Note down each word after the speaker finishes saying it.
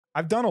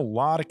I've done a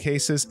lot of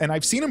cases and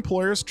I've seen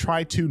employers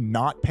try to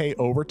not pay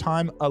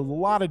overtime a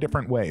lot of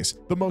different ways.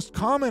 The most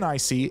common I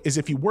see is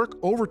if you work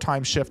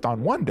overtime shift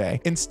on one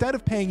day, instead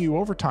of paying you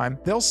overtime,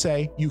 they'll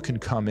say you can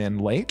come in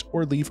late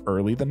or leave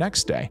early the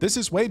next day. This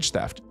is wage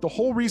theft. The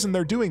whole reason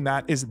they're doing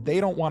that is they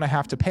don't want to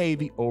have to pay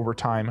the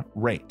overtime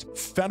rate.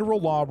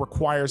 Federal law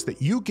requires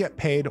that you get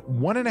paid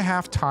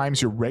 1.5 times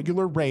your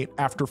regular rate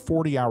after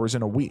 40 hours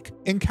in a week.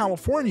 In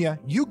California,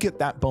 you get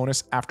that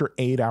bonus after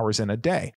 8 hours in a day.